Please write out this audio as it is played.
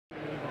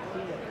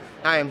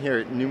Hi, I'm here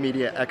at New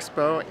Media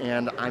Expo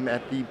and I'm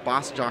at the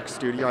bossjock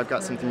studio. I've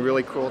got something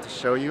really cool to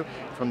show you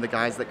from the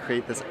guys that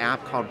create this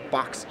app called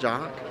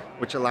bossjock,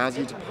 which allows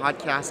you to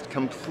podcast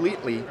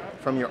completely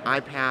from your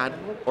iPad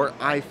or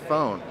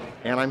iPhone.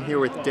 And I'm here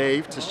with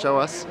Dave to show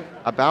us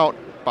about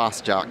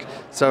bossjock.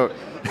 So,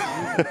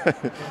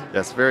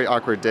 yes, very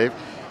awkward, Dave.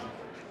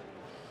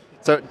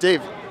 So,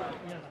 Dave,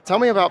 tell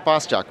me about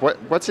bossjock.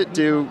 What's it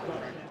do?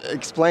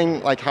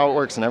 Explain like how it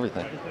works and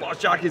everything.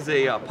 bossjock is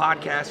a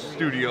podcast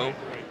studio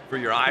for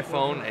your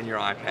iPhone and your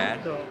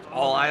iPad. It's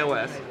all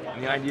iOS,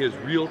 and the idea is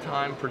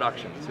real-time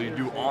production. So you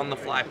do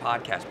on-the-fly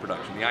podcast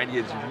production. The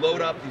idea is you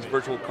load up these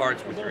virtual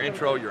carts with your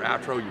intro, your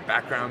outro, your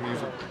background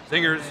music,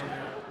 singers,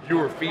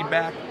 viewer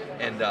feedback,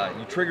 and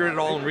you trigger it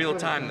all in real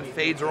time. The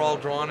fades are all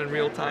drawn in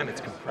real time.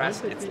 It's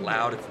compressed, it's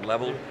loud, it's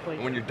leveled.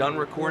 And when you're done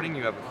recording,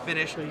 you have a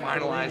finished,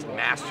 finalized,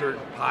 mastered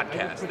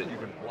podcast that you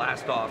can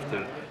blast off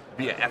to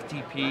via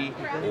FTP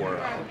or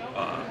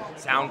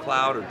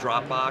SoundCloud or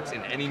Dropbox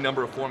in any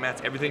number of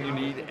formats. Everything you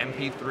need,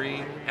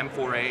 MP3,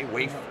 M4A,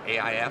 WAV,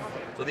 AIF.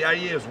 So the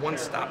idea is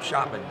one-stop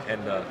shopping,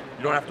 and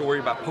you don't have to worry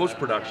about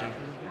post-production.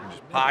 You can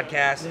just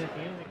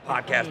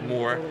podcast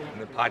more, and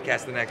then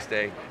podcast the next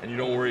day, and you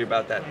don't worry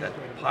about that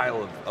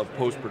pile of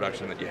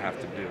post-production that you have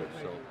to do.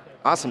 So.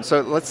 Awesome.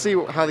 So let's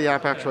see how the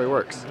app actually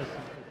works.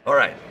 All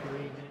right.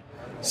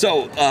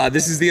 So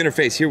this is the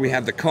interface. Here we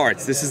have the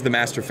carts. This is the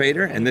master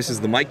fader, and this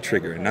is the mic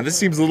trigger. Now this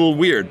seems a little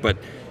weird, but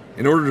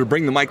in order to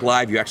bring the mic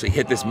live, you actually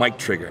hit this mic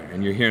trigger,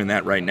 and you're hearing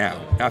that right now.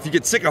 Now if you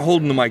get sick of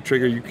holding the mic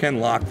trigger, you can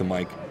lock the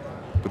mic,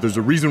 but there's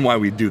a reason why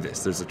we do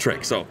this. There's a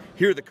trick. So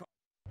here are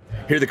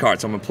the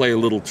carts. I'm gonna play a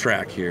little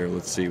track here.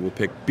 Let's see, we'll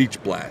pick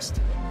Beach Blast.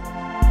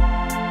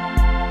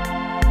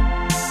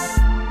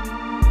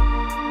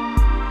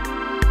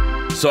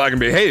 So I can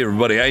be, hey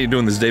everybody, how you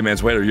doing? This is Dave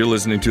Mansueto. You're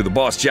listening to the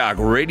bossjock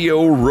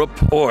Radio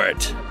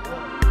Report.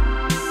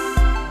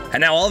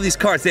 And now all these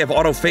carts, they have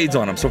auto fades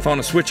on them. So if I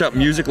want to switch up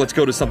music, let's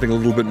go to something a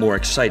little bit more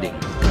exciting.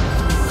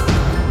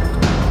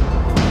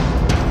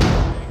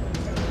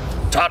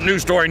 Top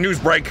news story,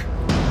 news break.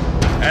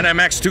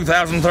 NMX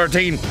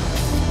 2013.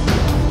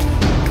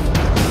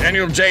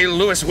 Daniel J.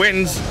 Lewis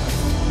wins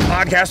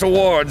Podcast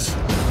Awards,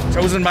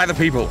 chosen by the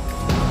people.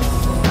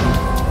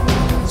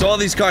 So all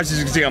these carts, as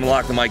you can see, I'm gonna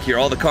lock the mic here.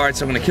 All the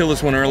carts, I'm gonna kill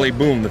this one early,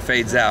 boom, the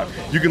fade's out.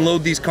 You can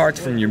load these carts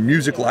from your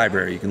music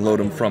library. You can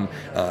load them from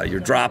your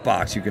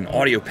Dropbox. You can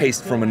audio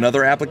paste from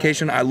another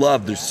application.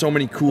 There's so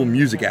many cool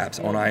music apps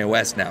on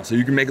iOS now. So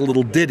you can make a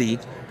little ditty.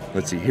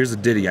 Let's see, here's a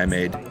ditty I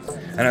made.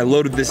 And I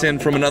loaded this in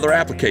from another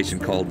application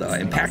called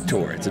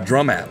Impactor. It's a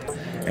drum app.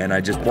 And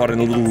I just brought in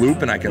a little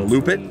loop and I can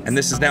loop it. And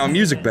this is now a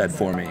music bed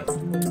for me.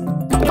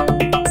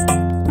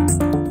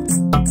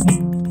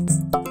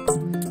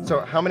 So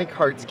how many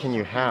carts can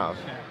you have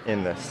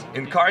in this?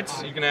 In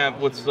carts, you can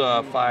have, what's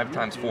 5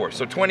 times 4?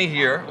 So 20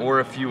 here, or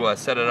if you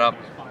set it up,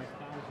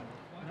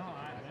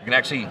 you can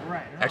actually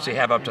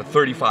have up to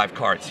 35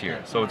 carts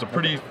here. So it's a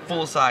pretty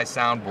full-size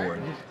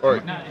soundboard. Or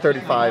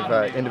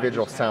 35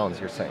 individual sounds,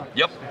 you're saying?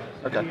 Yep.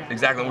 Okay.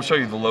 Exactly. We'll show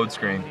you the load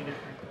screen.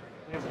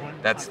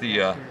 That's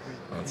the,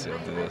 let's see, I'll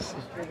do this.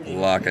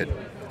 Lock it.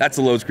 That's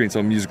the load screen,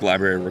 so music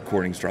library,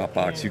 recordings,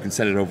 Dropbox. You can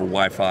send it over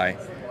Wi-Fi,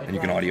 and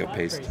you can audio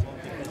paste.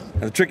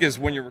 Now, the trick is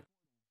when you're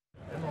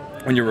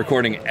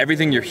recording,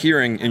 everything you're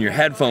hearing in your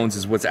headphones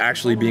is what's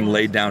actually being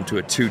laid down to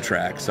a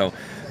 2-track. So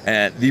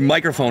the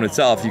microphone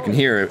itself, you can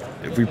hear it.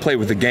 If we play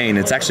with the gain,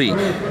 it's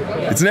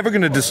never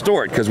going to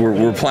distort because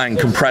we're applying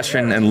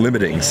compression and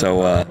limiting.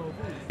 So,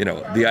 you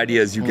know, the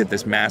idea is you get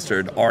this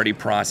mastered, already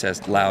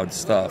processed, loud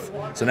stuff.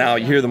 So now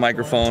you hear the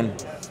microphone,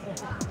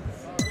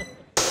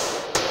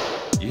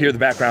 you hear the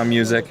background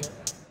music.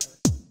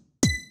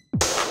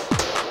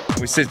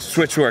 We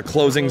switch to our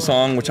closing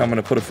song, which I'm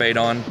going to put a fade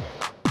on.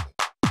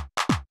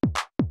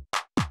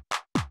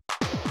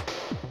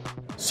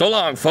 So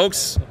long,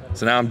 folks.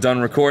 So now I'm done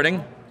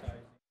recording.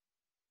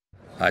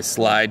 I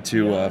slide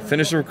to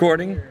finish the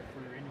recording.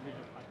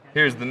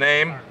 Here's the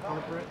name. I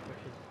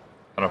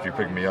don't know if you're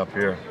picking me up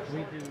here.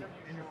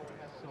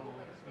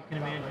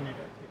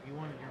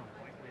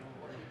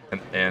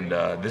 And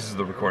this is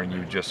the recording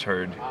you just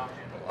heard.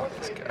 Lock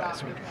this guy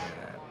so we can do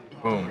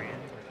that. Boom.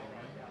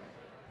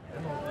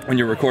 When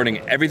you're recording,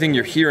 everything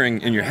you're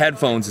hearing in your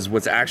headphones is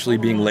what's actually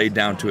being laid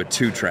down to a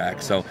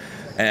 2-track. So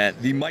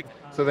the mic.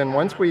 So then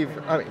once what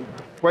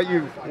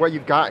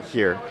you've got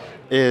here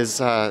is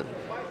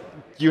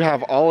you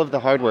have all of the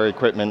hardware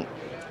equipment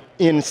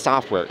in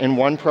software, in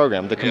one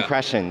program, the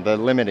compression, the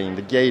limiting,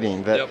 the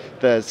gating, the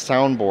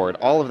soundboard,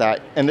 all of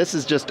that. And this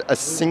is just a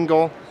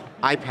single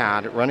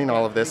iPad running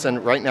all of this,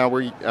 and right now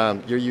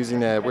you're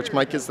using which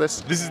mic is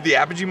this? This is the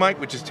Apogee mic,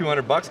 which is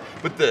 $200.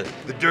 But the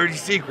dirty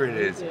secret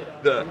is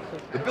the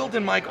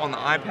built-in mic on the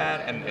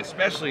iPad and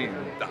especially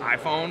the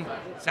iPhone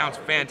sounds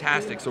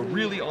fantastic. So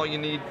really, all you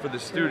need for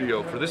this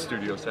studio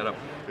setup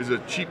is a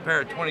cheap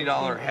pair of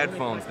 $20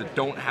 headphones that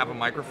don't have a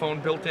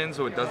microphone built in,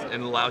 so it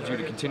allows you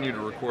to continue to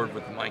record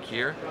with the mic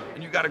here,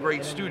 and you got a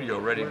great studio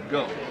ready to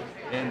go.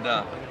 And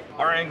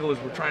our angle is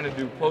we're trying to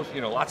do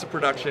lots of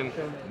production,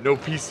 no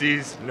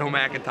PCs, no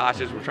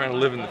Macintoshes. We're trying to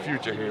live in the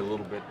future here a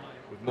little bit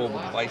with mobile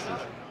devices.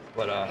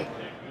 But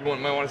you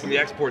might want to see the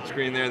export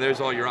screen there. There's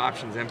all your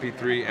options: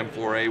 MP3,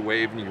 M4A,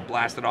 WAV, and you can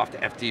blast it off to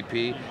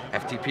FTP.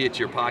 FTP it to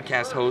your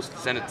podcast host,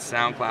 send it to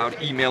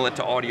SoundCloud, email it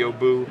to Audio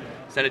Boo,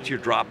 send it to your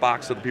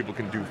Dropbox so that people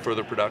can do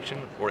further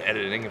production or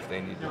editing if they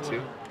needed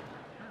to.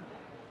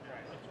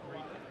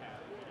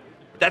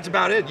 But that's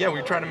about it. Yeah,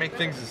 we try to make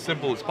things as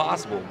simple as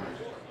possible.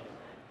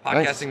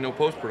 Podcasting, nice. No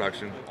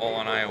post-production, all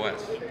on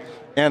iOS.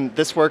 And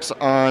this works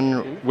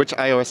on which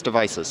iOS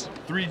devices?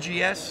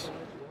 3GS,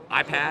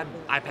 iPad,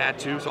 iPad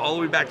 2, so all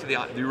the way back to the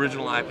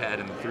original iPad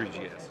and the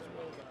 3GS.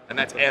 And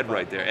that's Ed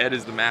right there. Ed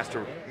is the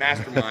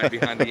mastermind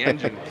behind the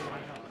engine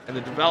and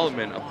the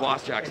development of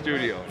BossJock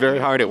Studio. Very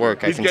hard at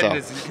work, I can tell.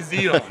 He's getting his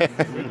gazebo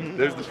on.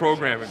 There's the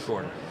programming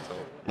corner. So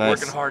nice.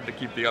 Working hard to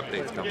keep the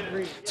updates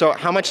coming. So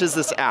how much is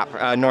this app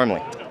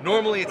normally?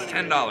 Normally it's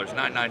 $10,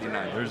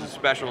 $9.99. There's a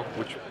special,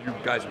 which you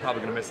guys are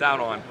probably going to miss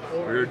out on.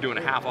 We're doing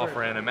a half off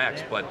for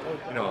NMX, but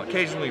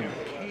occasionally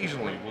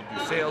we'll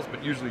do sales,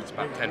 but usually it's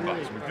about $10.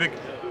 We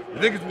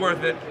think it's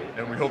worth it,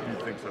 and we hope you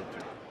think so too.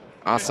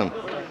 Awesome.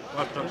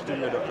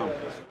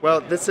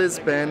 Well, this has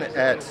been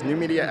at New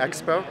Media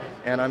Expo,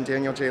 and I'm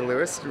Daniel J.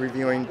 Lewis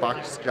reviewing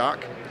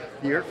BossJock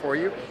here for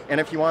you. And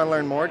if you want to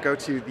learn more, go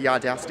to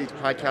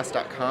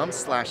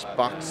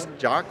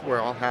theaudacitypodcast.com/BossJock,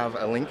 where I'll have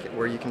a link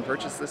where you can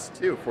purchase this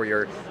too for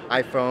your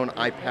iPhone,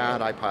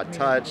 iPad, iPod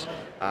Touch,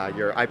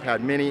 your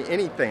iPad Mini,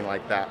 anything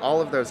like that. All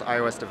of those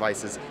iOS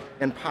devices,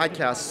 and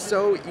podcast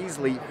so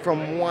easily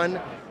from one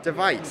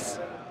device.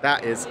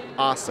 That is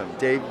awesome.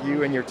 Dave,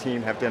 you and your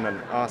team have done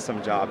an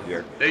awesome job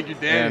here. Thank you,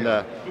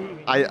 Daniel. And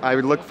I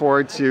would look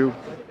forward to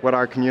what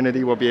our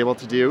community will be able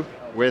to do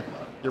with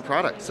your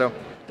product. So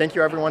thank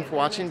you everyone for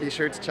watching. Be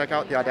sure to check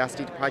out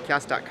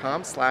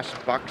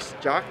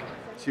theaudacitypodcast.com/BossJock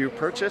to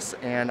purchase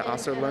and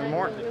also learn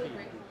more.